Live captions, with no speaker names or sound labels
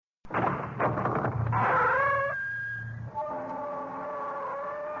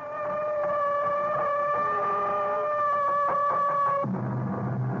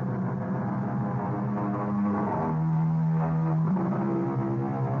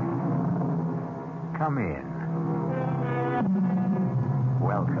come in.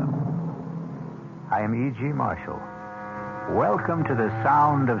 Welcome. I am E.G. Marshall. Welcome to the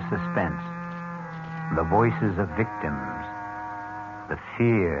sound of suspense. The voices of victims. The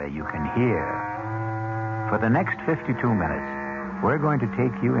fear you can hear. For the next 52 minutes, we're going to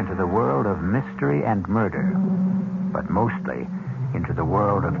take you into the world of mystery and murder, but mostly into the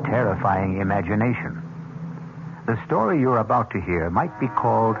world of terrifying imagination. The story you're about to hear might be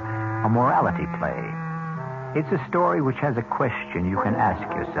called a morality play. It's a story which has a question you can ask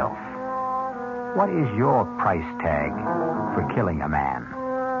yourself. What is your price tag for killing a man?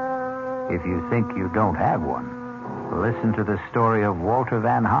 If you think you don't have one, listen to the story of Walter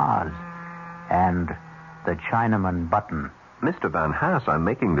Van Haas and the Chinaman Button. Mr. Van Haas, I'm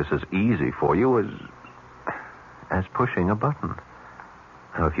making this as easy for you as pushing a button.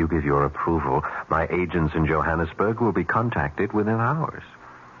 Now, if you give your approval, my agents in Johannesburg will be contacted within hours.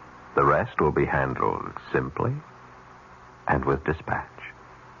 The rest will be handled simply and with dispatch.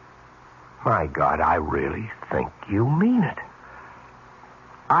 My God, I really think you mean it.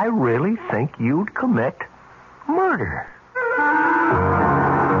 I really think you'd commit murder.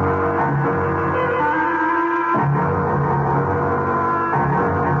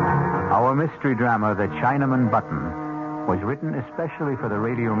 Our mystery drama, The Chinaman Button, was written especially for the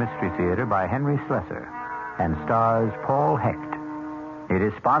Radio Mystery Theater by Henry Slesser and stars Paul Hecht. It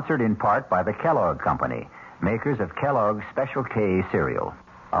is sponsored in part by the Kellogg Company, makers of Kellogg's Special K cereal.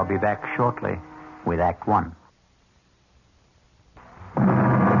 I'll be back shortly with Act One.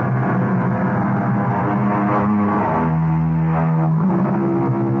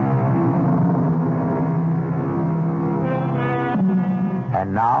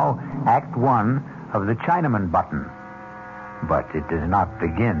 And now, Act One of The Chinaman Button. But it does not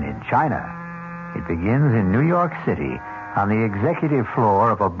begin in China. It begins in New York City on the executive floor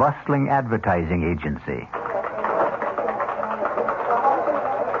of a bustling advertising agency.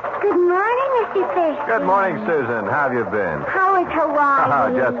 Good morning, Mr. Fish. Good morning, Susan. How have you been? How is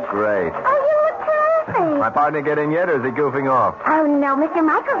Hawaii? Just great. Oh, you look terrific. My partner get in yet, or is he goofing off? Oh, no, Mr.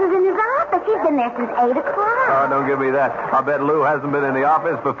 Michaels is in his office. He's been there since 8 o'clock. Oh, don't give me that. I'll bet Lou hasn't been in the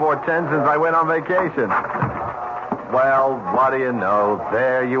office before 10 since I went on vacation. Well, what do you know?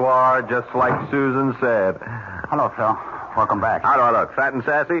 There you are, just like Susan said. Hello, Phil. Welcome back. How do I look? Fat and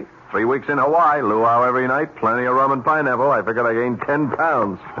sassy? 3 weeks in Hawaii. Luau every night. Plenty of rum and pineapple. I figured I gained 10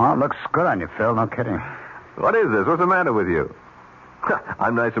 pounds. Well, it looks good on you, Phil. No kidding. What is this? What's the matter with you?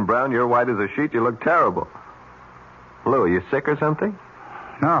 I'm nice and brown. You're white as a sheet. You look terrible. Lou, are you sick or something?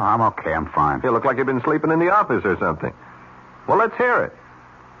 No, I'm okay. I'm fine. You look like you've been sleeping in the office or something. Well, let's hear it.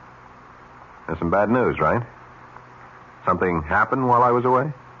 There's some bad news, right? Something happened while I was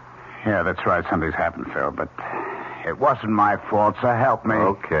away? Yeah, that's right. Something's happened, Phil, but it wasn't my fault, so help me.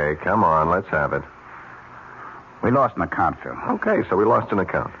 Okay, come on. Let's have it. We lost an account, Phil. Okay, so we lost an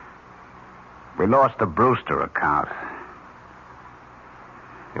account. We lost the Brewster account.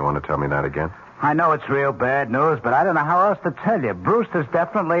 You want to tell me that again? I know it's real bad news, but I don't know how else to tell you. Brewster's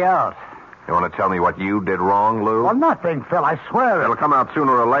definitely out. You want to tell me what you did wrong, Lou? Well, nothing, Phil. I swear It'll come out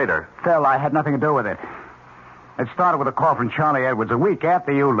sooner or later. Phil, I had nothing to do with it. It started with a call from Charlie Edwards a week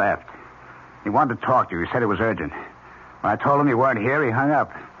after you left. He wanted to talk to you. He said it was urgent. When I told him you weren't here, he hung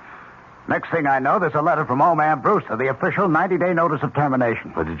up. Next thing I know, there's a letter from old man Brewster, the official 90-day notice of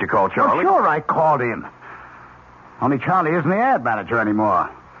termination. But did you call Charlie? Well, sure, I called him. Only Charlie isn't the ad manager anymore.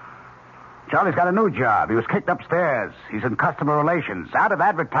 Charlie's got a new job. He was kicked upstairs. He's in customer relations, out of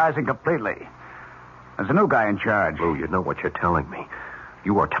advertising completely. There's a new guy in charge. Lou, you know what you're telling me.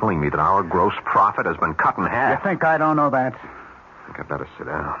 You are telling me that our gross profit has been cut in half. You think I don't know that? I think I'd better sit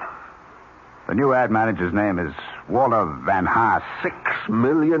down. The new ad manager's name is Walter Van Haas. $6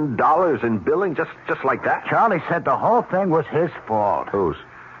 million in billing just like that? Charlie said the whole thing was his fault. Whose?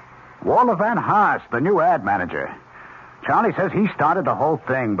 Walter Van Haas, the new ad manager. Charlie says he started the whole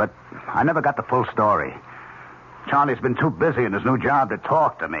thing, but I never got the full story. Charlie's been too busy in his new job to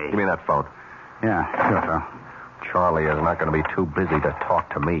talk to me. Give me that phone. Yeah, sure, Phil. Charlie is not going to be too busy to talk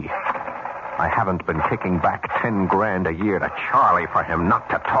to me. I haven't been kicking back $10,000 a year to Charlie for him not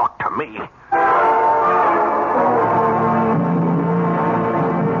to talk to me.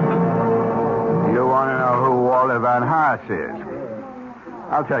 You want to know who Walter Van Haas is?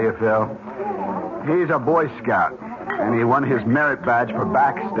 I'll tell you, Phil. He's a Boy Scout, and he won his merit badge for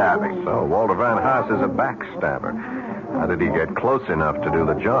backstabbing. So Walter Van Haas is a backstabber. How did he get close enough to do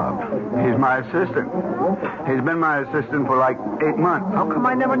the job? He's my assistant. He's been my assistant for like 8 months. How come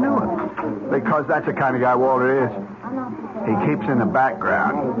I never knew it? Because that's the kind of guy Walter is. He keeps in the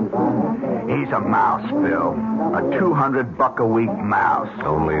background. He's a mouse, Phil. A $200-a-week mouse.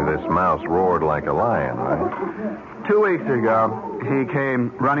 Only this mouse roared like a lion, right? 2 weeks ago, he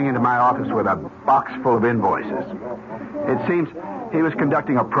came running into my office with a box full of invoices. It seems he was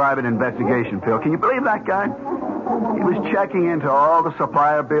conducting a private investigation, Phil. Can you believe that guy? He was checking into all the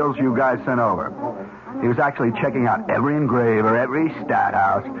supplier bills you guys sent over. He was actually checking out every engraver, every stat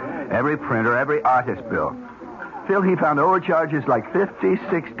house, every printer, every artist bill. Phil, he found overcharges like 50,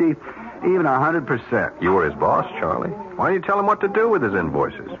 60, even 100%. You were his boss, Charlie. Why didn't you tell him what to do with his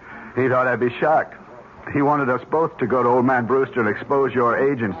invoices? He thought I'd be shocked. He wanted us both to go to Old Man Brewster and expose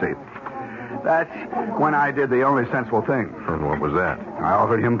your agency. That's when I did the only sensible thing. And what was that? I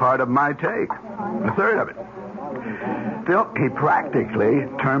offered him part of my take, a third of it. Phil, he practically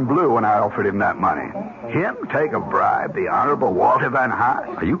turned blue when I offered him that money. Him take a bribe, the Honorable Walter Van Haas?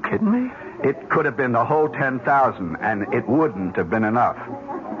 Are you kidding me? It could have been the whole $10,000, and it wouldn't have been enough.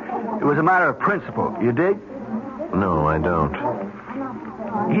 It was a matter of principle. You dig? No, I don't.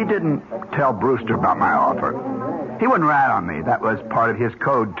 He didn't tell Brewster about my offer. He wouldn't rat on me. That was part of his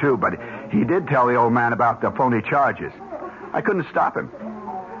code, too, but he did tell the old man about the phony charges. I couldn't stop him.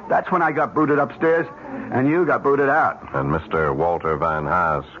 That's when I got booted upstairs, and you got booted out. And Mr. Walter Van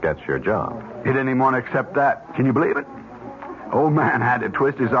Haas gets your job. He didn't even want to accept that. Can you believe it? Old man had to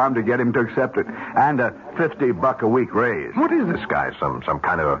twist his arm to get him to accept it, and a $50-a-week raise. What is this guy, some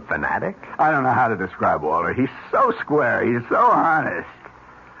kind of a fanatic? I don't know how to describe Walter. He's so square. He's so honest.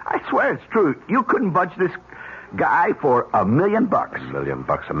 I swear it's true. You couldn't budge this guy for $1 million.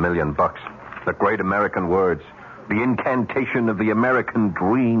 $1 million. The great American words. The incantation of the American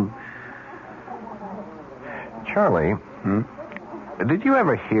dream. Charlie, did you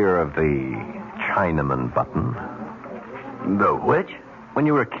ever hear of the Chinaman button? The which? When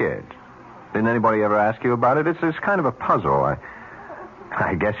you were a kid. Didn't anybody ever ask you about it? It's kind of a puzzle.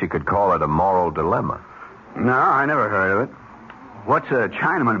 I guess you could call it a moral dilemma. No, I never heard of it. What's a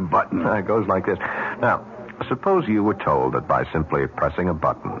Chinaman button? It goes like this. Now, suppose you were told that by simply pressing a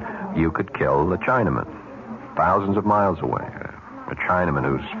button, you could kill the Chinaman thousands of miles away. A Chinaman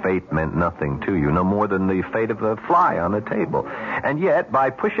whose fate meant nothing to you, no more than the fate of a fly on a table. And yet, by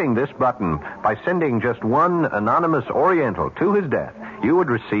pushing this button, by sending just one anonymous Oriental to his death, you would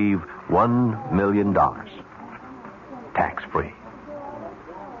receive $1 million. Tax-free.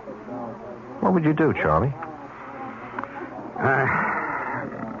 What would you do, Charlie?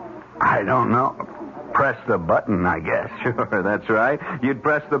 I don't know. Press the button, I guess. Sure, that's right. You'd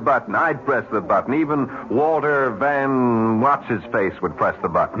press the button. I'd press the button. Even Walter Van What's-His-Face would press the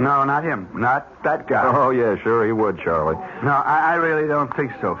button. No, not him. Not that guy. Oh, yeah, sure he would, Charlie. No, I really don't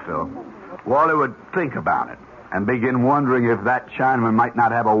think so, Phil. Walter would think about it and begin wondering if that Chinaman might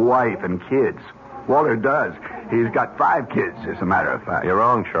not have a wife and kids. Walter does. He's got 5 kids, as a matter of fact. You're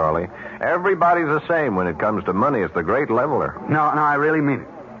wrong, Charlie. Everybody's the same when it comes to money. It's the great leveler. No, I really mean it.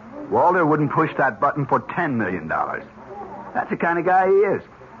 Walter wouldn't push that button for $10 million. That's the kind of guy he is.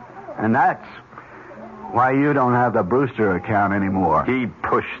 And that's why you don't have the Brewster account anymore. He'd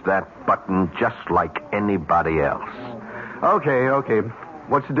push that button just like anybody else. Okay.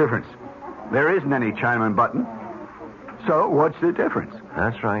 What's the difference? There isn't any Chinaman button. So what's the difference?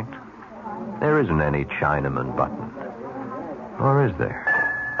 That's right. There isn't any Chinaman button. Or is there?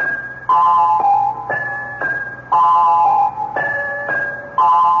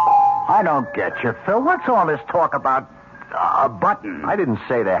 I don't get you, Phil. What's all this talk about a button? I didn't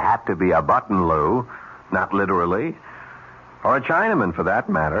say there had to be a button, Lou. Not literally. Or a Chinaman, for that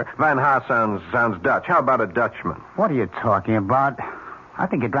matter. Van Haas sounds Dutch. How about a Dutchman? What are you talking about? I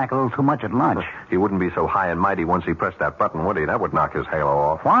think he drank a little too much at lunch. He wouldn't be so high and mighty once he pressed that button, would he? That would knock his halo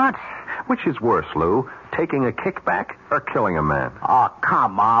off. What? Which is worse, Lou? Taking a kickback or killing a man? Oh,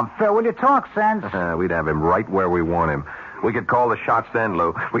 come on, Phil. Will you talk sense? We'd have him right where we want him. We could call the shots then,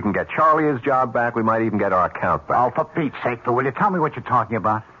 Lou. We can get Charlie his job back. We might even get our account back. Oh, for Pete's sake, Phil, will you tell me what you're talking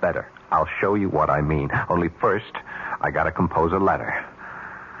about? Better. I'll show you what I mean. Only first, I gotta compose a letter.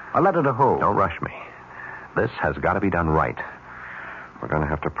 A letter to who? Don't rush me. This has got to be done right. We're going to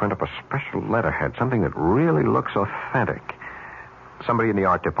have to print up a special letterhead, something that really looks authentic. Somebody in the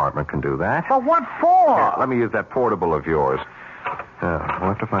art department can do that. But what for? Here, let me use that portable of yours. We'll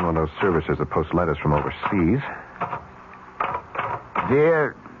have to find one of those services that post letters from overseas.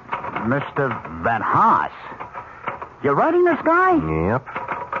 Dear Mr. Van Haas, you're writing this guy? Yep.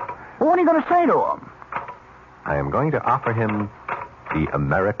 Well, what are you going to say to him? I am going to offer him the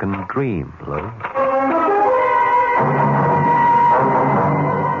American dream, Lou.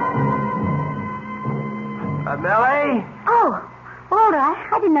 Millie? Oh, Walter,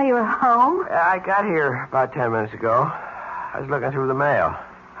 I didn't know you were home. I got here about 10 minutes ago. I was looking through the mail.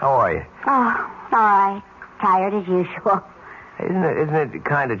 How are you? Oh, all right. Tired as usual. Isn't it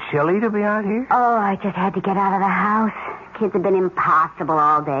kind of chilly to be out here? Oh, I just had to get out of the house. Kids have been impossible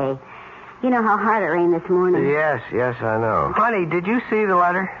all day. You know how hard it rained this morning. Yes, I know. Honey, did you see the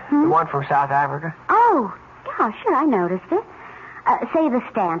letter? The one from South Africa? Oh, yeah, sure, I noticed it. Say the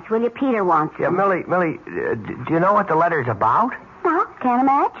stance, will you? Peter wants it. Yeah, Millie, do you know what the letter's about? No, can't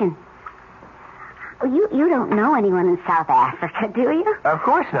imagine. You don't know anyone in South Africa, do you? Of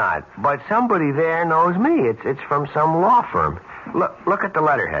course not. But somebody there knows me. It's from some law firm. Look at the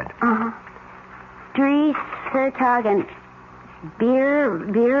letterhead. Uh-huh. Dries Hertog and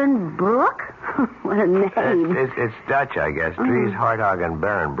Berenbroek? What a name. It's Dutch, I guess. Dries Hertog and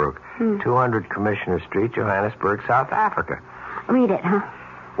Berenbroek. 200 Commissioner Street, Johannesburg, South Africa. Read it, huh?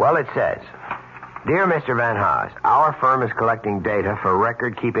 Well, it says, Dear Mr. Van Haas, our firm is collecting data for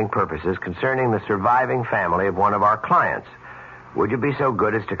record-keeping purposes concerning the surviving family of one of our clients. Would you be so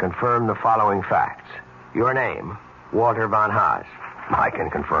good as to confirm the following facts? Your name, Walter Van Haas. I can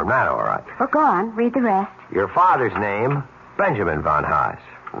confirm that, all right. Well, go on. Read the rest. Your father's name, Benjamin Van Haas.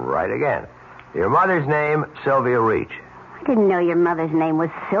 Right again. Your mother's name, Sylvia Reach. I didn't know your mother's name was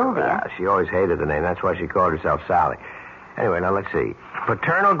Sylvia. She always hated the name. That's why she called herself Sally. Anyway, now let's see.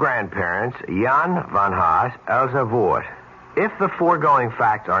 Paternal grandparents, Jan Van Haas, Elsa Voort. If the foregoing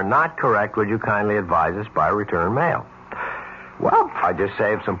facts are not correct, would you kindly advise us by return mail? Well, I just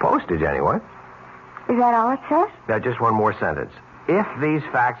saved some postage anyway. Is that all it says? Now, just one more sentence. If these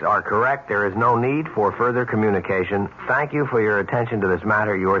facts are correct, there is no need for further communication. Thank you for your attention to this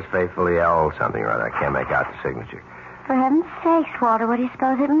matter. Yours faithfully, L. something or other. I can't make out the signature. For heaven's sakes, Walter, what do you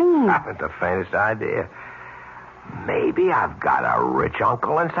suppose it means? I haven't the faintest idea. Maybe I've got a rich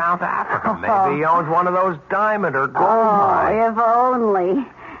uncle in South Africa. Maybe he owns one of those diamond or gold mines. If only.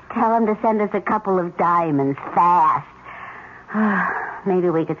 Tell him to send us a couple of diamonds fast. Maybe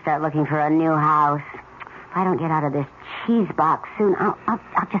we could start looking for a new house. If I don't get out of this cheese box soon, I'll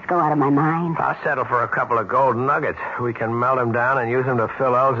just go out of my mind. I'll settle for a couple of gold nuggets. We can melt them down and use them to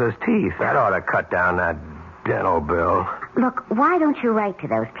fill Elsa's teeth. That ought to cut down that dental bill. Look, why don't you write to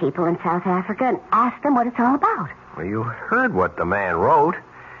those people in South Africa and ask them what it's all about? Well, you heard what the man wrote.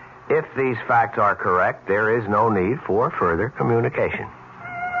 If these facts are correct, there is no need for further communication.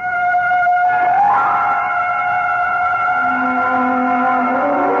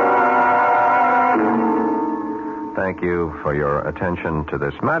 Thank you for your attention to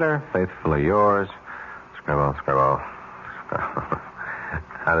this matter. Faithfully yours, Scribble.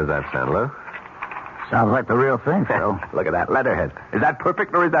 How does that sound, Lou? Sounds like the real thing, Phil. Look at that letterhead. Is that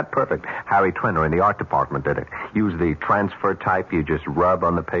perfect or is that perfect? Harry Twinner in the art department did it. Use the transfer type you just rub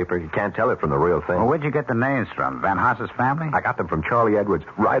on the paper. You can't tell it from the real thing. Well, where'd you get the names from? Van Haas's family? I got them from Charlie Edwards,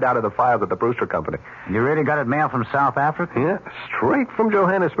 right out of the files at the Brewster Company. You really got it mailed from South Africa? Yeah, straight from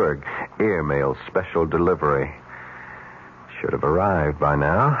Johannesburg. Airmail special delivery. Should have arrived by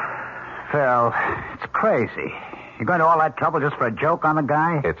now. Phil, it's crazy. You're going to all that trouble just for a joke on the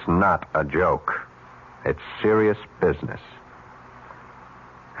guy? It's not a joke. It's serious business.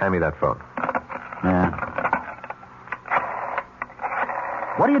 Hand me that phone. Yeah.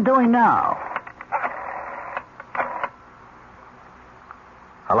 What are you doing now?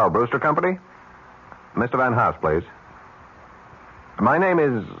 Hello, Brewster Company? Mr. Van Haas, please. My name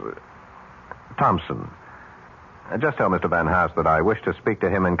is Thompson. Just tell Mr. Van Haas that I wish to speak to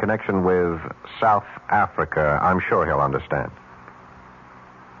him in connection with South Africa. I'm sure he'll understand.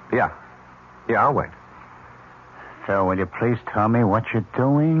 Yeah, I'll wait. Phil, will you please tell me what you're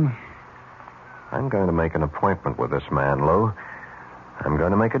doing? I'm going to make an appointment with this man, Lou. I'm going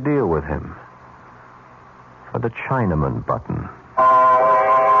to make a deal with him. For the Chinaman button.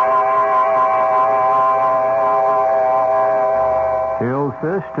 Phil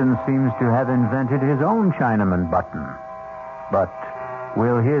Thurston seems to have invented his own Chinaman button. But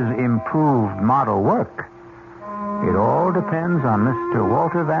will his improved model work? It all depends on Mr.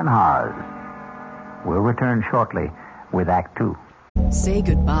 Walter Van Haas. We'll return shortly with Act Two. Say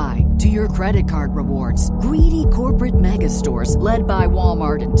goodbye to your credit card rewards. Greedy corporate mega stores, led by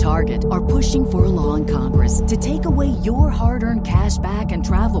Walmart and Target, are pushing for a law in Congress to take away your hard-earned cash back and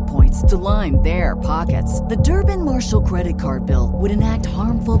travel points to line their pockets. The Durbin-Marshall credit card bill would enact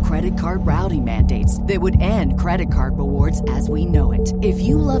harmful credit card routing mandates that would end credit card rewards as we know it. If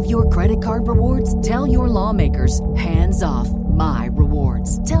you love your credit card rewards, tell your lawmakers, hands off my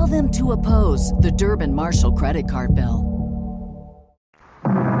rewards. Tell them to oppose the Durbin-Marshall credit card bill.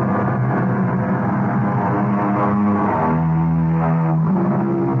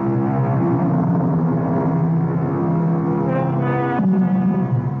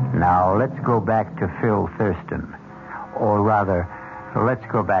 Now, let's go back to Phil Thurston. Or rather, let's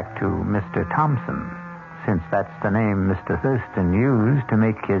go back to Mr. Thompson, since that's the name Mr. Thurston used to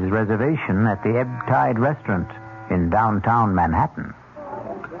make his reservation at the Ebb Tide Restaurant in downtown Manhattan.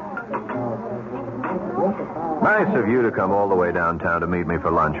 Nice of you to come all the way downtown to meet me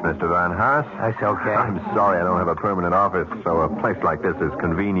for lunch, Mr. Van Haas. That's okay. I'm sorry I don't have a permanent office, so a place like this is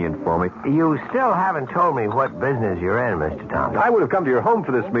convenient for me. You still haven't told me what business you're in, Mr. Thompson. I would have come to your home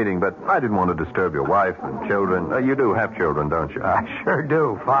for this meeting, but I didn't want to disturb your wife and children. You do have children, don't you? I sure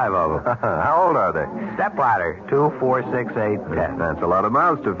do. 5 of them. How old are they? Stepladder. 2, 4, 6, 8, 10. That's a lot of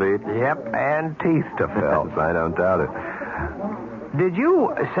mouths to feed. Yep, and teeth to fill. Yes, I don't doubt it. Did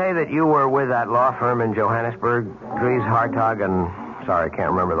you say that you were with that law firm in Johannesburg, Dries Hartog, and... Sorry, I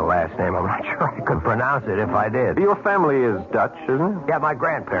can't remember the last name. I'm not sure I could pronounce it if I did. Your family is Dutch, isn't it? Yeah, my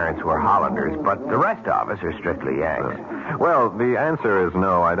grandparents were Hollanders, but the rest of us are strictly Yanks. Well, the answer is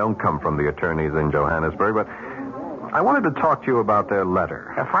no. I don't come from the attorneys in Johannesburg, but I wanted to talk to you about their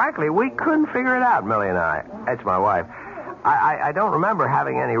letter. Frankly, we couldn't figure it out, Millie and I. That's my wife. I don't remember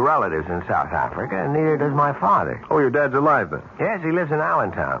having any relatives in South Africa, and neither does my father. Oh, your dad's alive then? Yes, he lives in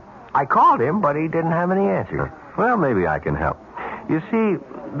Allentown. I called him, but he didn't have any answers. Well, maybe I can help. You see,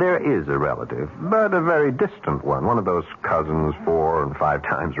 there is a relative, but a very distant one. One of those cousins 4 and 5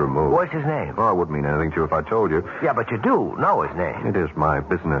 times removed. What's his name? Oh, it wouldn't mean anything to you if I told you. Yeah, but you do know his name. It is my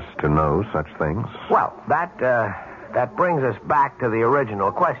business to know such things. Well, that brings us back to the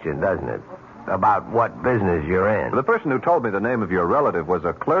original question, doesn't it? About what business you're in. The person who told me the name of your relative was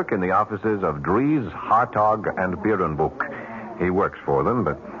a clerk in the offices of Dries, Hartog, and Berenboek. He works for them,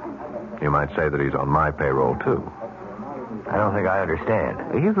 but you might say that he's on my payroll, too. I don't think I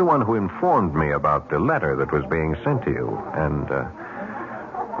understand. He's the one who informed me about the letter that was being sent to you and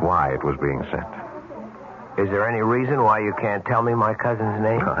why it was being sent. Is there any reason why you can't tell me my cousin's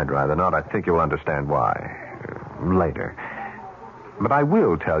name? I'd rather not. I think you'll understand why later. But I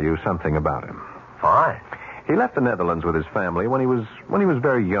will tell you something about him. Fine. He left the Netherlands with his family when he was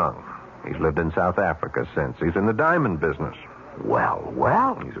very young. He's lived in South Africa since. He's in the diamond business.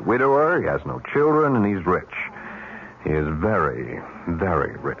 Well. He's a widower, he has no children, and he's rich. He is very,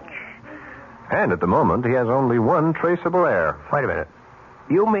 very rich. And at the moment, he has only one traceable heir. Wait a minute.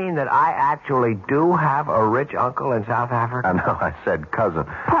 You mean that I actually do have a rich uncle in South Africa? No, I said cousin.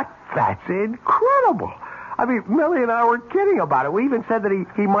 But that's incredible. I mean, Millie and I were kidding about it. We even said that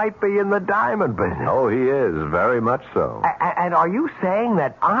he might be in the diamond business. Oh, he is, very much so. And are you saying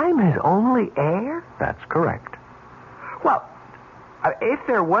that I'm his only heir? That's correct. Well, if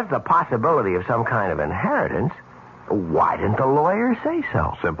there was the possibility of some kind of inheritance, why didn't the lawyer say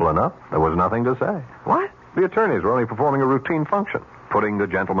so? Simple enough. There was nothing to say. What? The attorneys were only performing a routine function, putting the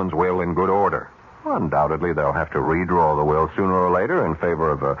gentleman's will in good order. Undoubtedly, they'll have to redraw the will sooner or later in favor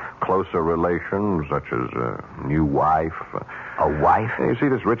of a closer relation, such as a new wife. A wife? You see,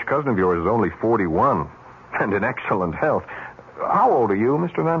 this rich cousin of yours is only 41 and in excellent health. How old are you,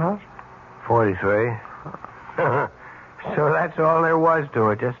 Mr. Van Haas? 43. So that's all there was to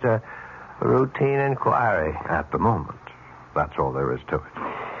it, just a routine inquiry. At the moment, that's all there is to it.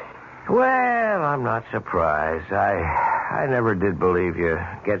 Well, I'm not surprised. I never did believe you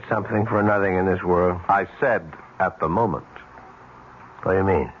get something for nothing in this world. I said at the moment. What do you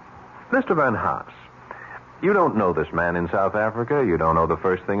mean? Mr. Van Haas, you don't know this man in South Africa. You don't know the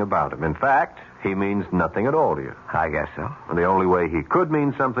first thing about him. In fact, he means nothing at all to you. I guess so. And the only way he could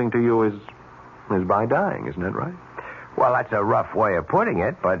mean something to you is by dying, isn't that right? Well, that's a rough way of putting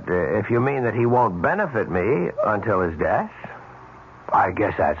it, but if you mean that he won't benefit me until his death, I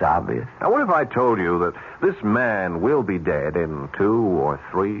guess that's obvious. Now, what if I told you that this man will be dead in 2 or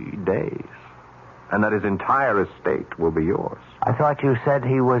 3 days, and that his entire estate will be yours? I thought you said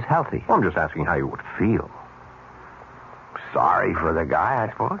he was healthy. Well, I'm just asking how you would feel. Sorry for the guy,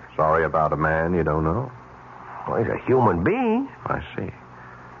 I suppose. Sorry about a man you don't know. Well, he's a human being. I see.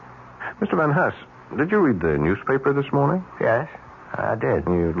 Mr. Van Haas, did you read the newspaper this morning? Yes, I did.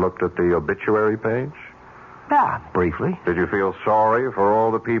 You looked at the obituary page? Yeah, briefly. Did you feel sorry for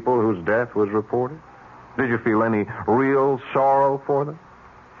all the people whose death was reported? Did you feel any real sorrow for them?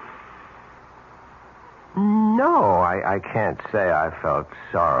 No, I can't say I felt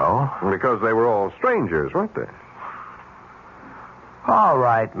sorrow. Because they were all strangers, weren't they? All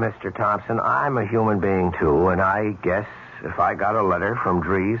right, Mr. Thompson, I'm a human being, too, and I guess if I got a letter from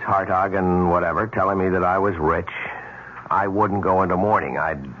Dries, Hartog, and whatever telling me that I was rich, I wouldn't go into mourning.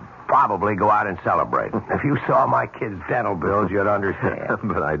 I'd probably go out and celebrate. If you saw my kids' dental bills, you'd understand.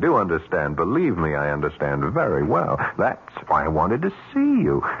 But I do understand. Believe me, I understand very well. That's why I wanted to see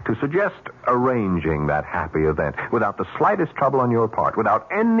you, to suggest arranging that happy event without the slightest trouble on your part, without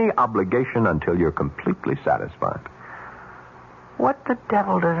any obligation until you're completely satisfied. What the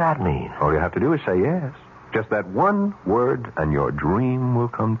devil does that mean? All you have to do is say yes. Just that one word, and your dream will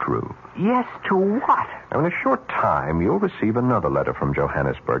come true. Yes to what? Now, in a short time, you'll receive another letter from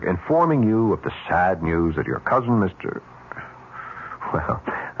Johannesburg informing you of the sad news that your cousin, Mr. Well,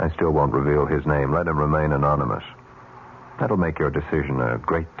 I still won't reveal his name. Let him remain anonymous. That'll make your decision a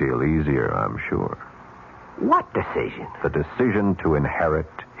great deal easier, I'm sure. What decision? The decision to inherit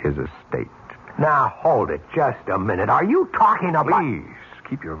his estate. Now, hold it just a minute. Are you talking about... Please,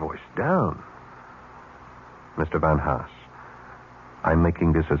 keep your voice down. Mr. Van Haas, I'm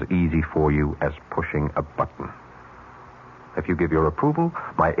making this as easy for you as pushing a button. If you give your approval,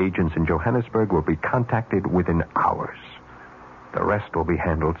 my agents in Johannesburg will be contacted within hours. The rest will be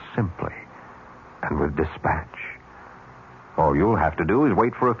handled simply and with dispatch. All you'll have to do is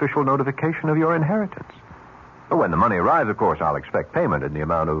wait for official notification of your inheritance. When the money arrives, of course, I'll expect payment in the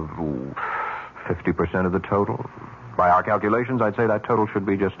amount of 50% of the total. By our calculations, I'd say that total should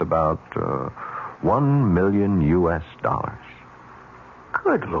be just about $1 million US.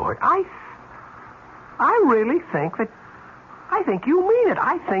 Good Lord. I really think that... I think you mean it.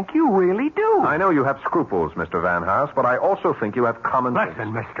 I think you really do. I know you have scruples, Mr. Van Haas, but I also think you have common sense.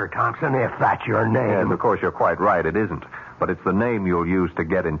 Listen, Mr. Thompson, if that's your name... And, of course, you're quite right. It isn't. But it's the name you'll use to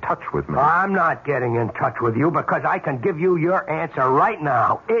get in touch with me. I'm not getting in touch with you because I can give you your answer right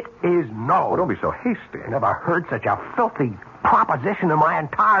now. It is no. Oh, don't be so hasty. I never heard such a filthy proposition in my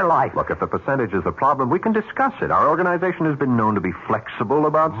entire life. Look, if the percentage is the problem, we can discuss it. Our organization has been known to be flexible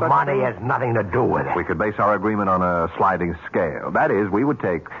about such Money things. has nothing to do with it. We could base our agreement on a sliding scale. That is, we would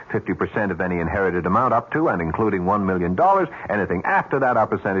take 50% of any inherited amount up to and including $1 million. Anything after that, our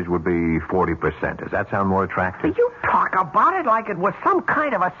percentage would be 40%. Does that sound more attractive? You talk about it like it was some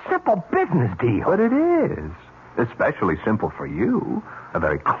kind of a simple business deal. But it is. Especially simple for you. A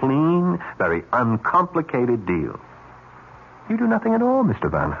very clean, very uncomplicated deal. You do nothing at all, Mr.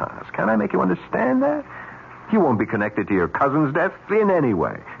 Van Haas. Can I make you understand that? You won't be connected to your cousin's death in any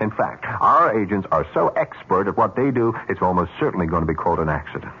way. In fact, our agents are so expert at what they do, it's almost certainly going to be called an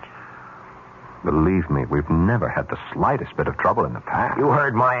accident. Believe me, we've never had the slightest bit of trouble in the past. You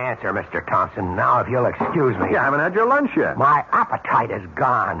heard my answer, Mr. Thompson. Now, if you'll excuse me... You haven't had your lunch yet. My appetite is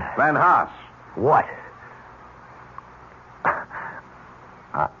gone. Van Haas. What?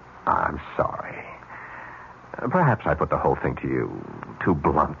 I'm sorry. Perhaps I put the whole thing to you too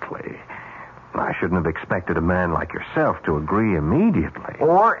bluntly. I shouldn't have expected a man like yourself to agree immediately.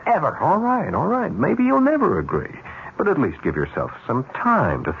 Or ever. All right. Maybe you'll never agree. But at least give yourself some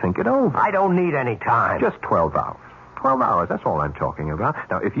time to think it over. I don't need any time. Just 12 hours. 12 hours, that's all I'm talking about.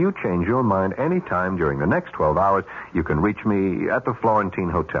 Now, if you change your mind any time during the next 12 hours, you can reach me at the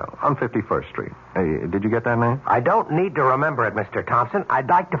Florentine Hotel on 51st Street. Hey, did you get that name? I don't need to remember it, Mr. Thompson. I'd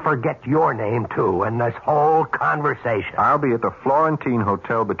like to forget your name, too, and this whole conversation. I'll be at the Florentine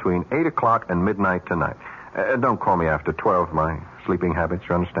Hotel between 8 o'clock and midnight tonight. Don't call me after 12, my sleeping habits,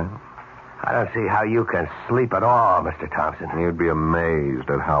 you understand? I don't see how you can sleep at all, Mr. Thompson. You'd be amazed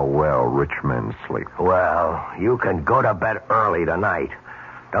at how well rich men sleep. Well, you can go to bed early tonight.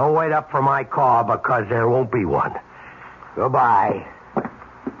 Don't wait up for my call because there won't be one. Goodbye.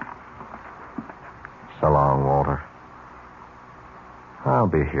 So long, Walter. I'll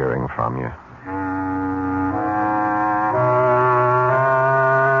be hearing from you.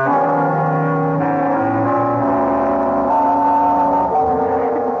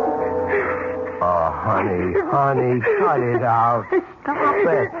 Honey, cut it out. Stop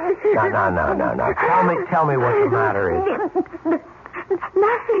it. No. Tell me what the matter is.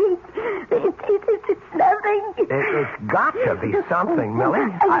 Nothing. It's nothing. It's got to be something,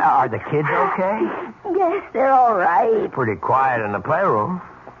 Millie. Are the kids okay? Yes, they're all right. It's pretty quiet in the playroom.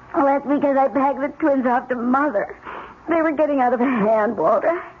 Well, that's because I packed the twins off to Mother. They were getting out of hand, Walter.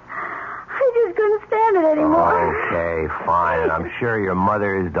 I just couldn't stand it anymore. Okay, fine. I'm sure your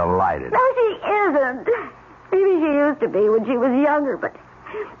mother is delighted. No, she isn't. Maybe she used to be when she was younger, but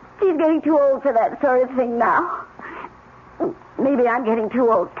she's getting too old for that sort of thing now. Maybe I'm getting too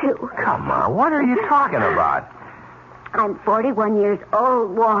old, too. Come on, what are you talking about? I'm 41 years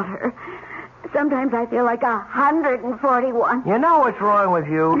old, Walter. Sometimes I feel like 141. You know what's wrong with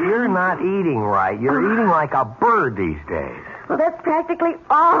you? You're not eating right. You're eating like a bird these days. Well, that's practically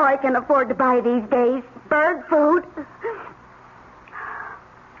all I can afford to buy these days. Bird food.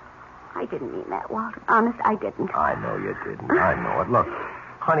 I didn't mean that, Walter. Honest, I didn't. I know you didn't. I know it. Look,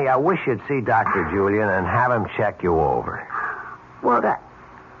 honey, I wish you'd see Dr. Julian and have him check you over. Walter,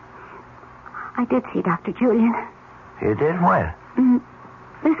 I did see Dr. Julian. You did? When?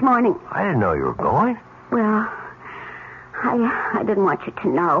 This morning. I didn't know you were going. Well, I didn't want you to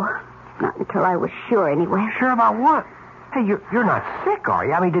know. Not until I was sure, anyway. Sure about what? Hey, you're not sick, are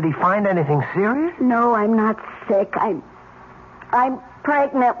you? I mean, did he find anything serious? No, I'm not sick. I'm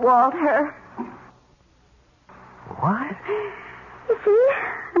pregnant, Walter. What? You see,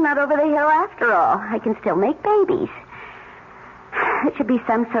 I'm not over the hill after all. I can still make babies. It should be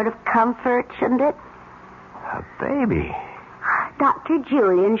some sort of comfort, shouldn't it? A baby? Dr.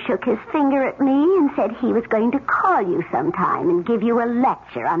 Julian shook his finger at me and said he was going to call you sometime and give you a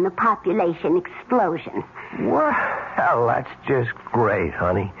lecture on the population explosion. Well, that's just great,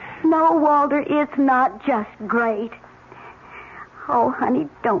 honey. No, Walter, it's not just great. Oh, honey,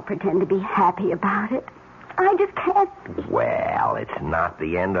 don't pretend to be happy about it. I just can't be. Well, it's not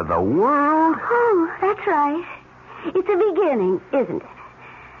the end of the world. Oh, that's right. It's a beginning, isn't it?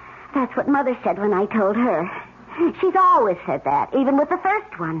 That's what Mother said when I told her. She's always said that, even with the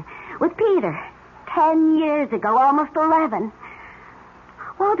first one, with Peter. 10 years ago, almost 11.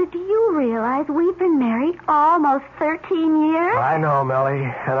 Walter, do you realize we've been married almost 13 years? I know, Melly,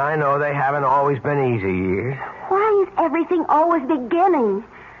 and I know they haven't always been easy years. Why is everything always beginning?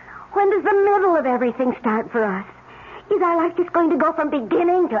 When does the middle of everything start for us? Is our life just going to go from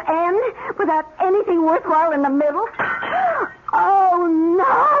beginning to end without anything worthwhile in the middle? Oh,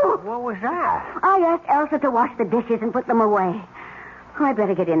 no! What was that? I asked Elsa to wash the dishes and put them away. Oh, I'd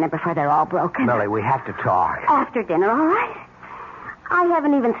better get in there before they're all broken. Melly, we have to talk. After dinner, all right? I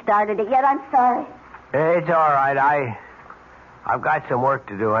haven't even started it yet. I'm sorry. It's all right. I've got some work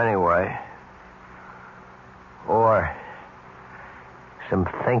to do anyway. Or some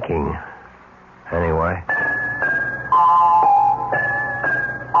thinking anyway.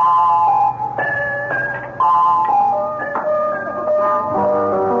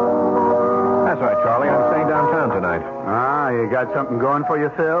 That's right, Charlie. I'm staying downtown tonight. Ah, you got something going for you,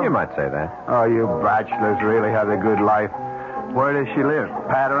 Phil? You might say that. Oh, you bachelors really have a good life. Where does she live?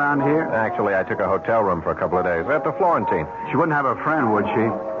 Pat around here? Actually, I took a hotel room for a couple of days at the Florentine. She wouldn't have a friend, would she?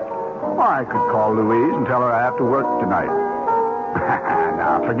 Well, I could call Louise and tell her I have to work tonight.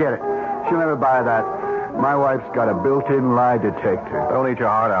 Now, forget it. She'll never buy that. My wife's got a built-in lie detector. Don't eat your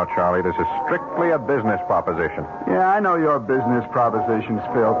heart out, Charlie. This is strictly a business proposition. Yeah, I know your business propositions,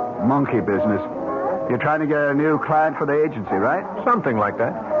 Phil. Monkey business. You're trying to get a new client for the agency, right? Something like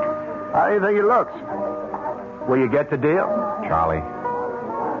that. How do you think it looks? Will you get the deal? Charlie,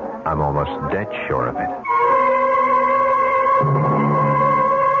 I'm almost dead sure of it.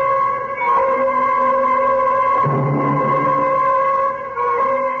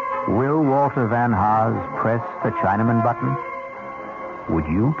 Will Walter Van Haas press the Chinaman button? Would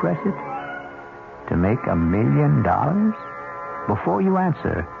you press it? To make $1 million? Before you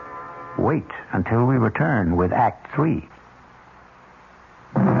answer, wait until we return with Act 3.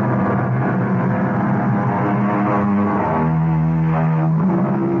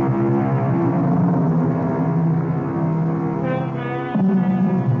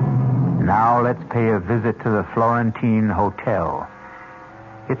 Now let's pay a visit to the Florentine Hotel.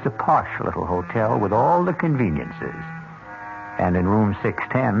 It's a posh little hotel with all the conveniences. And in room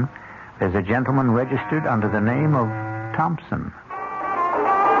 610, there's a gentleman registered under the name of Thompson.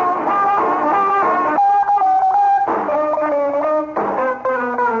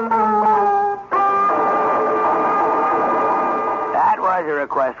 That was a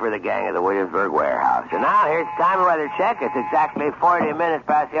request for the gang at the Williamsburg warehouse. And now here's the time of weather check. It's exactly 40 minutes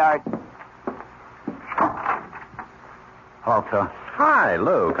past the hour. Hello, Phil. Hi,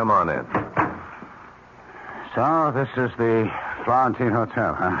 Lou. Come on in. So, this is the Florentine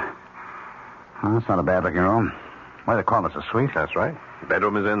Hotel, huh? Well, that's not a bad-looking room. Why they call this a suite? That's right. The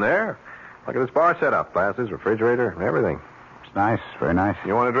bedroom is in there. Look at this bar setup. Glasses, refrigerator, everything. It's nice. Very nice.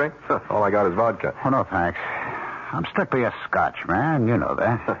 You want a drink? All I got is vodka. Oh, no, thanks. I'm strictly a Scotch, man. You know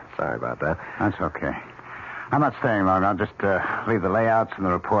that. Sorry about that. That's okay. I'm not staying long. I'll just leave the layouts and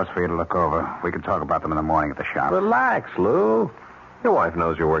the reports for you to look over. We can talk about them in the morning at the shop. Relax, Lou. Your wife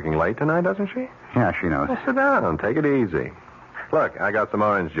knows you're working late tonight, doesn't she? Yeah, she knows. Well, sit down. Take it easy. Look, I got some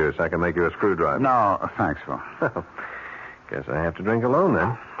orange juice. I can make you a screwdriver. No, thanks, Phil. Guess I have to drink alone,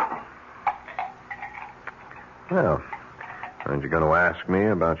 then. Well, aren't you going to ask me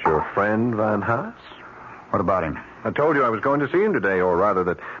about your friend, Van Haas? What about him? I told you I was going to see him today, or rather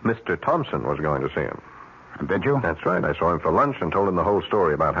that Mr. Thompson was going to see him. Did you? That's right. I saw him for lunch and told him the whole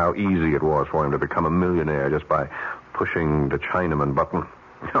story about how easy it was for him to become a millionaire just by pushing the Chinaman button.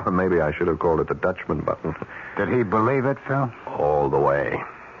 Or maybe I should have called it the Dutchman button. Did he believe it, Phil? All the way.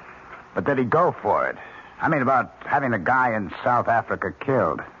 But did he go for it? I mean, about having a guy in South Africa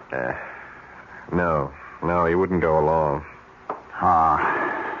killed. No, he wouldn't go along.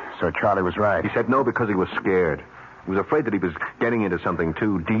 Ah, so Charlie was right. He said no because he was scared. He was afraid that he was getting into something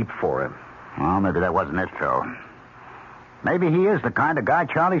too deep for him. Well, maybe that wasn't it, Phil. Maybe he is the kind of guy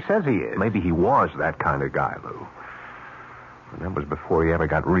Charlie says he is. Maybe he was that kind of guy, Lou. And that was before he ever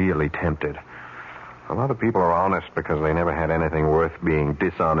got really tempted. A lot of people are honest because they never had anything worth being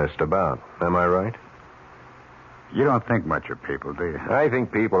dishonest about. Am I right? You don't think much of people, do you? I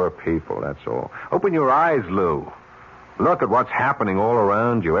think people are people, that's all. Open your eyes, Lou. Look at what's happening all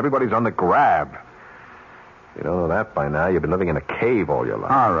around you. Everybody's on the grab. You don't know that by now. You've been living in a cave all your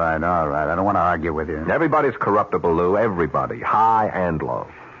life. All right. I don't want to argue with you. Everybody's corruptible, Lou. Everybody. High and low.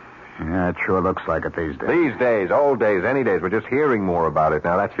 Yeah, it sure looks like it these days. These days, old days, any days. We're just hearing more about it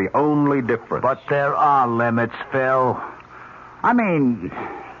now. That's the only difference. But there are limits, Phil. I mean,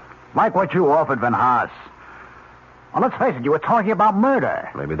 like what you offered Van Haas. Well, let's face it, you were talking about murder.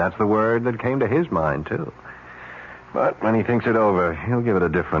 Maybe that's the word that came to his mind, too. But when he thinks it over, he'll give it a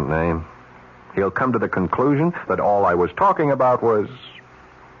different name. He'll come to the conclusion that all I was talking about was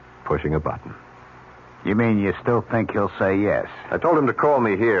pushing a button. You mean you still think he'll say yes? I told him to call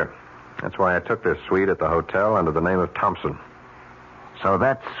me here. That's why I took this suite at the hotel under the name of Thompson. So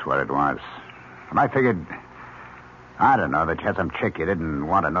that's what it was. And I figured, I don't know, that you had some chick you didn't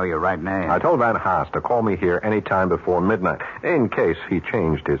want to know your right name. I told Van Haas to call me here any time before midnight, in case he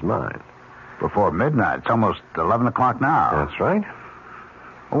changed his mind. Before midnight? It's almost 11 o'clock now. That's right.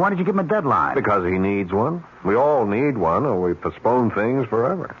 Well, why did you give him a deadline? Because he needs one. We all need one, or we postpone things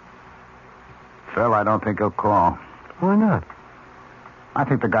forever. Phil, I don't think he'll call. Why not? I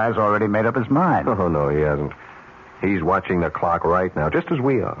think the guy's already made up his mind. Oh, no, he hasn't. He's watching the clock right now, just as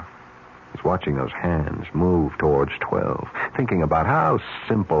we are. He's watching those hands move towards 12, thinking about how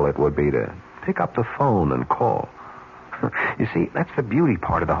simple it would be to pick up the phone and call. You see, that's the beauty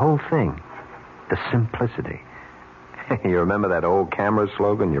part of the whole thing. The simplicity. You remember that old camera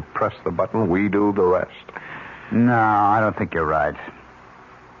slogan? You press the button, we do the rest. No, I don't think you're right.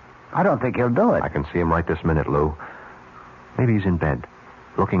 I don't think he'll do it. I can see him right this minute, Lou. Maybe he's in bed,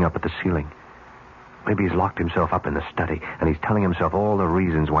 looking up at the ceiling. Maybe he's locked himself up in the study, and he's telling himself all the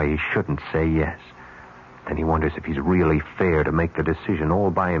reasons why he shouldn't say yes. Then he wonders if he's really fair to make the decision all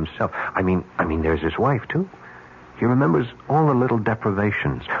by himself. I mean, there's his wife, too. He remembers all the little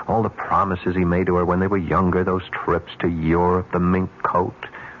deprivations, all the promises he made to her when they were younger, those trips to Europe, the mink coat.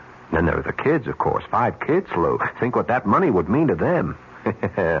 And then there are the kids, of course. 5 kids, Lou. Think what that money would mean to them.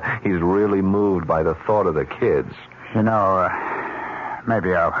 He's really moved by the thought of the kids. You know,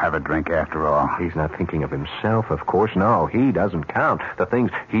 maybe I'll have a drink after all. He's not thinking of himself, of course. No, he doesn't count. The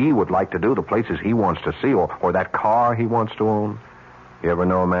things he would like to do, the places he wants to see, or that car he wants to own. You ever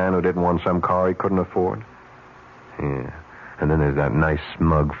know a man who didn't want some car he couldn't afford? Yeah. And then there's that nice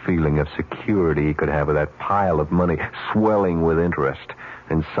smug feeling of security he could have with that pile of money swelling with interest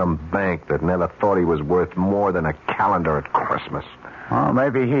in some bank that never thought he was worth more than a calendar at Christmas. Well,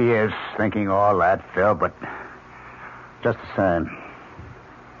 maybe he is thinking all that, Phil, but just the same,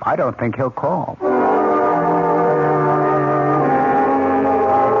 I don't think he'll call.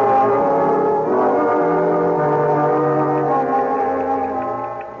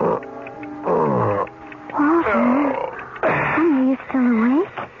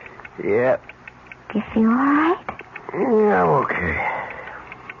 Yep. Do you feel all right? Yeah, I'm okay.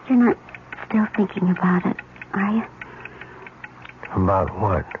 You're not still thinking about it, are you? About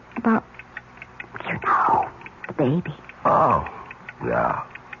what? About, the baby. Oh,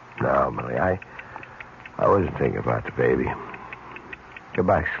 no, Millie. I wasn't thinking about the baby. Go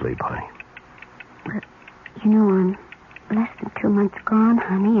back to sleep, honey. But, I'm less than 2 months gone,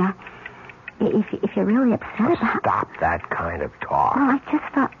 honey. If you're really upset about... Stop that kind of talk. Well, I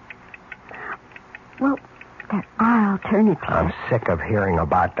just thought... Well, there are alternatives. I'm sick of hearing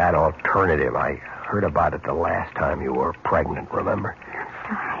about that alternative. I heard about it the last time you were pregnant, remember? I'm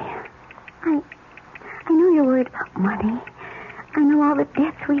sorry. I know you're worried about money. I know all the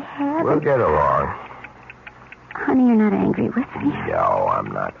debts we have. We'll get along. Honey, you're not angry with me. No,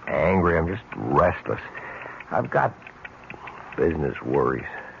 I'm not angry. I'm just restless. I've got business worries.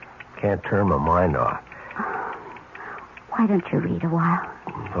 Can't turn my mind off. Why don't you read a while?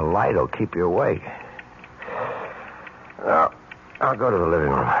 The light will keep you awake. I'll go to the living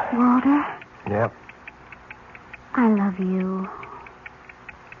room. Walter? Yep. I love you.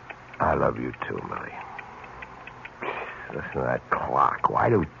 I love you too, Millie. Listen to that clock. Why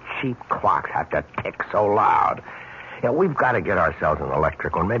do cheap clocks have to tick so loud? Yeah, we've got to get ourselves an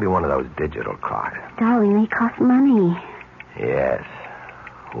electric one, maybe one of those digital clocks. Darling, they cost money. Yes.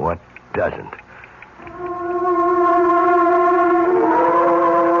 What doesn't?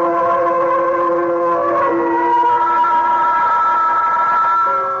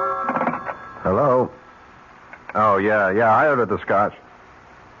 Hello? Oh, yeah, I ordered the scotch.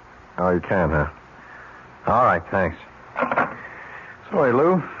 Oh, you can, huh? All right, thanks. Sorry,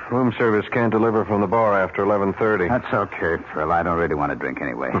 Lou. Room service can't deliver from the bar after 11:30. That's okay, Phil. I don't really want to drink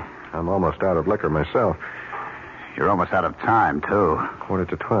anyway. I'm almost out of liquor myself. You're almost out of time, too.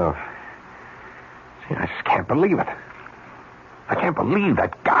 11:45. See, I just can't believe it. I can't believe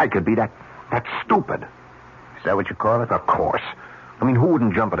that guy could be that stupid. Is that what you call it? Of course. I mean, who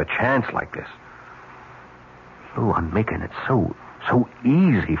wouldn't jump at a chance like this? Lou, I'm making it so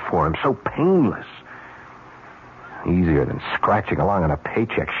easy for him, so painless. Easier than scratching along on a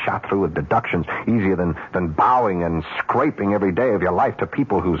paycheck shot through with deductions. Easier than bowing and scraping every day of your life to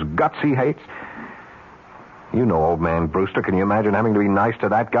people whose guts he hates. You know old man Brewster. Can you imagine having to be nice to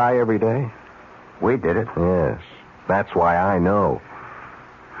that guy every day? We did it. Yes. That's why I know.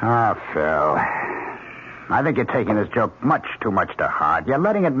 Ah, Phil. I think you're taking this joke much too much to heart. You're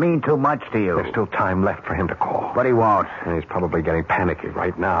letting it mean too much to you. There's still time left for him to call. But he won't. And he's probably getting panicky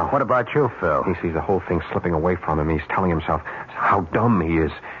right now. What about you, Phil? He sees the whole thing slipping away from him. He's telling himself how dumb he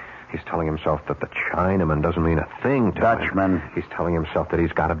is. He's telling himself that the Chinaman doesn't mean a thing to Dutchman. him. He's telling himself that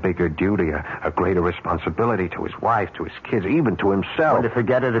he's got a bigger duty, a greater responsibility to his wife, to his kids, even to himself. When you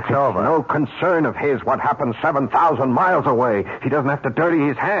forget it, it's over. No concern of his what happens 7,000 miles away. He doesn't have to dirty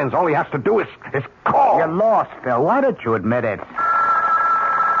his hands. All he has to do is call. You're lost, Phil. Why don't you admit it?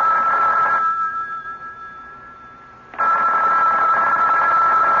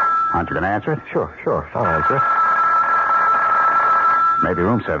 Aren't you going to answer it? Sure. I'll answer it. Maybe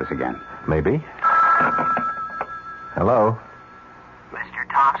room service again. Maybe. Hello? Mr.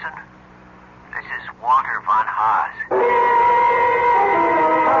 Thompson, this is Walter Von Haas.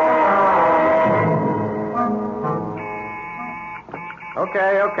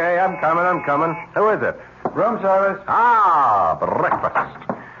 Okay, I'm coming. Who is it? Room service. Ah, breakfast.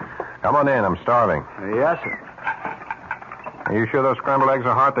 Come on in, I'm starving. Yes, sir. Are you sure those scrambled eggs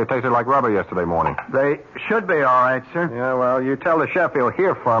are hot? They tasted like rubber yesterday morning. They should be all right, sir. Yeah, well, you tell the chef he'll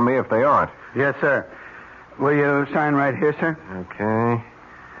hear from me if they aren't. Yes, sir. Will you sign right here, sir? Okay.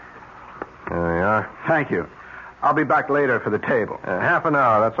 There we are. Thank you. I'll be back later for the table. Half an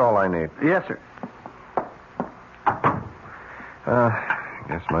hour, that's all I need. Yes, sir.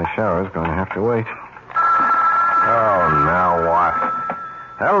 Guess my shower's going to have to wait. Oh, now what?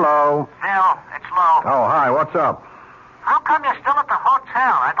 Hello. Phil, it's Lou. Oh, hi, what's up? How come you're still at the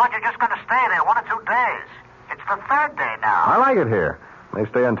hotel? I thought you were just going to stay there 1 or 2 days. It's the 3rd day now. I like it here. They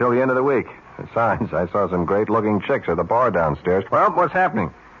stay until the end of the week. Besides, I saw some great-looking chicks at the bar downstairs. Well, what's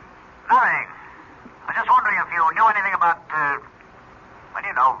happening? Nothing. I was just wondering if you knew anything about,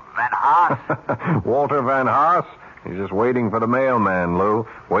 Van Haas. Walter Van Haas? He's just waiting for the mailman, Lou.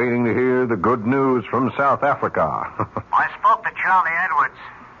 Waiting to hear the good news from South Africa. I spoke to Charlie Edwards.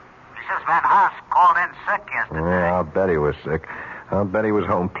 He says Van Haas called in sick yesterday. Yeah, I'll bet he was sick. I'll bet he was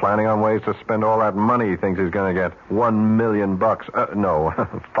home planning on ways to spend all that money he thinks he's going to get. $1 million. No,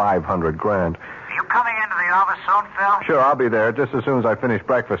 500 grand. Are you coming into the office soon, Phil? Sure, I'll be there just as soon as I finish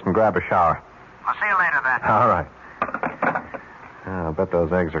breakfast and grab a shower. I'll see you later then. All right. I'll bet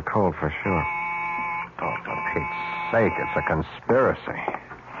those eggs are cold for sure. Oh, for Pete's sake, it's a conspiracy.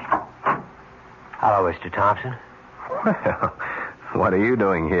 Hello, Mr. Thompson. Well, what are you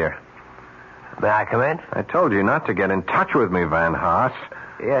doing here? May I come in? I told you not to get in touch with me, Van Haas.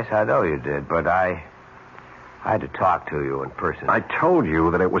 Yes, I know you did, but I had to talk to you in person. I told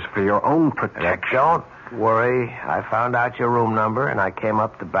you that it was for your own protection. Don't worry. I found out your room number, and I came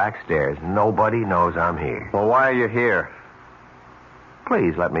up the back stairs. Nobody knows I'm here. Well, why are you here?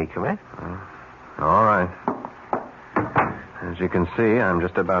 Please let me come in. All right. As you can see, I'm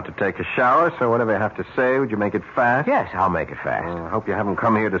just about to take a shower, so whatever you have to say, would you make it fast? Yes, I'll make it fast. I hope you haven't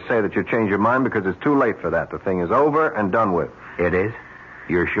come here to say that you changed your mind, because it's too late for that. The thing is over and done with. It is?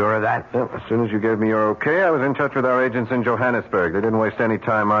 You're sure of that? Well, as soon as you gave me your okay, I was in touch with our agents in Johannesburg. They didn't waste any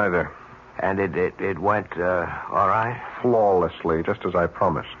time either. And it went, all right? Flawlessly, just as I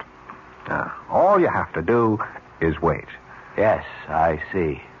promised. Now, all you have to do is wait. Yes, I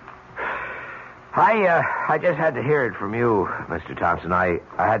see. I just had to hear it from you, Mr. Thompson. I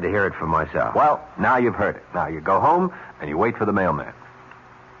had to hear it from myself. Well, now you've heard it. Now you go home and you wait for the mailman.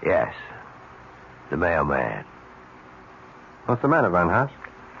 Yes, the mailman. What's the matter, Van Haas?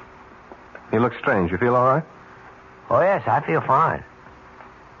 You look strange. You feel all right? Oh, yes, I feel fine.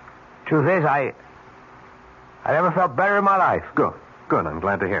 Truth is, I never felt better in my life. Good. I'm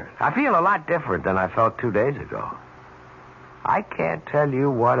glad to hear it. I feel a lot different than I felt 2 days ago. I can't tell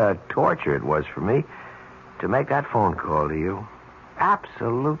you what a torture it was for me to make that phone call to you.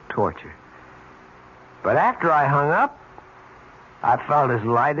 Absolute torture. But after I hung up, I felt as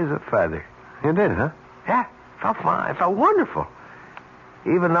light as a feather. You did, huh? Yeah, felt fine. I felt wonderful.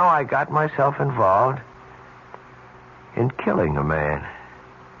 Even though I got myself involved in killing a man.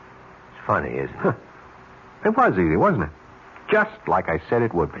 It's funny, isn't it? It was easy, wasn't it? Just like I said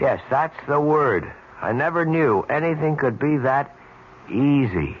it would be. Yes, that's the word. I never knew anything could be that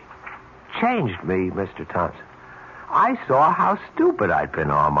easy. Changed me, Mr. Thompson. I saw how stupid I'd been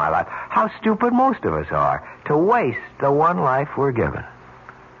all my life, how stupid most of us are, to waste the one life we're given.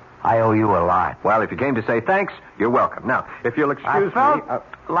 I owe you a lot. Well, if you came to say thanks, you're welcome. Now, if you'll excuse I me... felt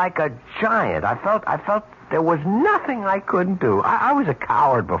like a giant. I felt there was nothing I couldn't do. I was a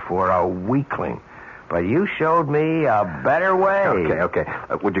coward before, a weakling. But you showed me a better way. Okay.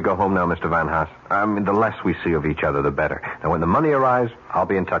 Would you go home now, Mr. Van Haas? I mean, the less we see of each other, the better. Now, when the money arrives, I'll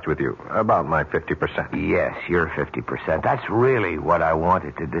be in touch with you. About my 50%. Yes, your 50%. That's really what I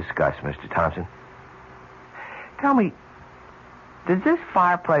wanted to discuss, Mr. Thompson. Tell me, does this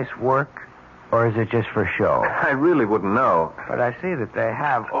fireplace work, or is it just for show? I really wouldn't know. But I see that they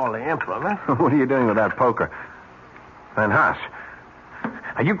have all the implements. What are you doing with that poker? Van Haas,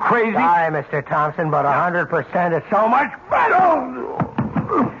 are you crazy? Sorry, Mr. Thompson, but 100% is so much better.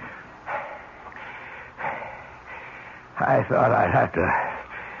 I thought I'd have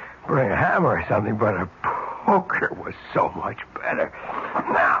to bring a hammer or something, but a poker was so much better.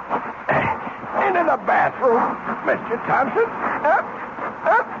 Now, into the bathroom, Mr. Thompson.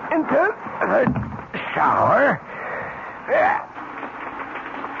 Up into the shower. Yeah.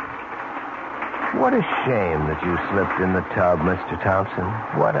 What a shame that you slipped in the tub, Mr. Thompson.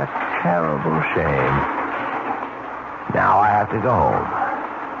 What a terrible shame. Now I have to go home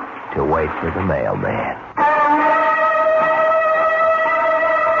to wait for the mailman.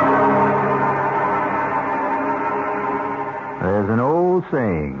 There's an old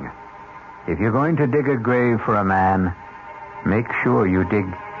saying. If you're going to dig a grave for a man, make sure you dig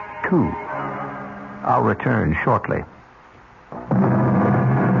two. I'll return shortly.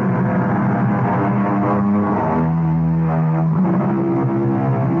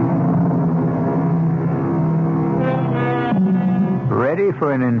 Ready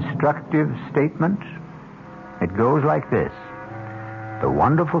for an instructive statement? It goes like this. The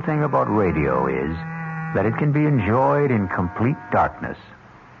wonderful thing about radio is that it can be enjoyed in complete darkness.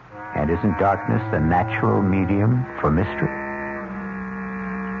 And isn't darkness the natural medium for mystery?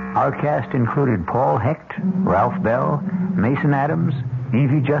 Our cast included Paul Hecht, Ralph Bell, Mason Adams,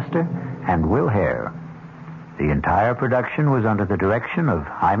 Evie Juster, and Will Hare. The entire production was under the direction of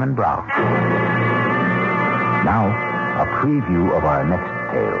Hyman Brown. Now, a preview of our next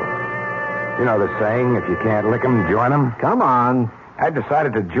tale. You know the saying, if you can't lick 'em, join 'em? Come on. I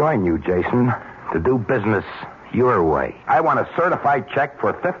decided to join you, Jason, to do business your way. I want a certified check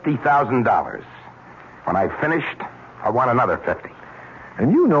for $50,000. When I've finished, I want another 50.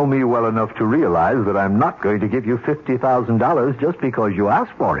 And you know me well enough to realize that I'm not going to give you $50,000 just because you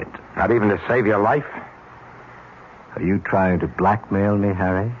asked for it. Not even to save your life? Are you trying to blackmail me,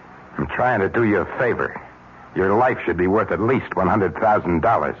 Harry? I'm trying to do you a favor. Your life should be worth at least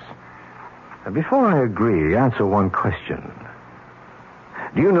 $100,000. Before I agree, answer one question.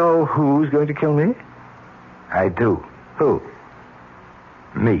 Do you know who's going to kill me? I do. Who?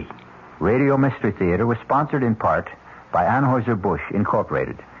 Me. Radio Mystery Theater was sponsored in part by Anheuser-Busch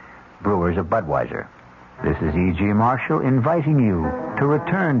Incorporated, brewers of Budweiser. This is E.G. Marshall inviting you to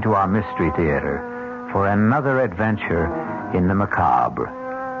return to our Mystery Theater for another adventure in the macabre.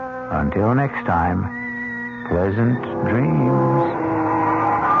 Until next time, pleasant dreams.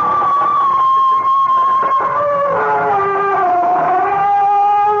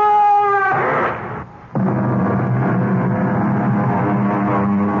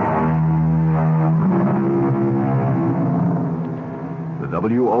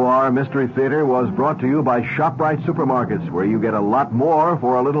 WOR Mystery Theater was brought to you by ShopRite Supermarkets, where you get a lot more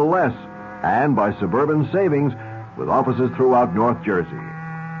for a little less, and by Suburban Savings, with offices throughout North Jersey.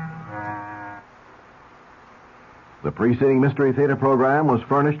 The preceding Mystery Theater program was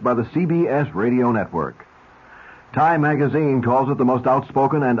furnished by the CBS Radio Network. Time magazine calls it the most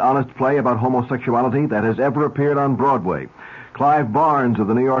outspoken and honest play about homosexuality that has ever appeared on Broadway. Clive Barnes of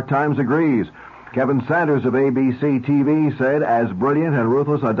the New York Times agrees. Kevin Sanders of ABC TV said, as brilliant and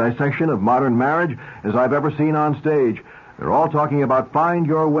ruthless a dissection of modern marriage as I've ever seen on stage. They're all talking about Find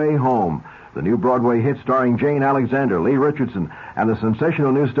Your Way Home, the new Broadway hit starring Jane Alexander, Lee Richardson, and the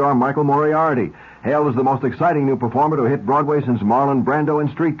sensational new star Michael Moriarty, hailed as the most exciting new performer to hit Broadway since Marlon Brando in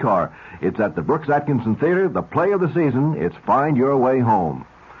Streetcar. It's at the Brooks Atkinson Theater, the play of the season. It's Find Your Way Home.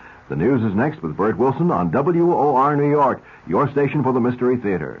 The news is next with Bert Wilson on WOR New York, your station for the Mystery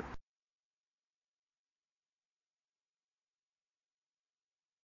Theater.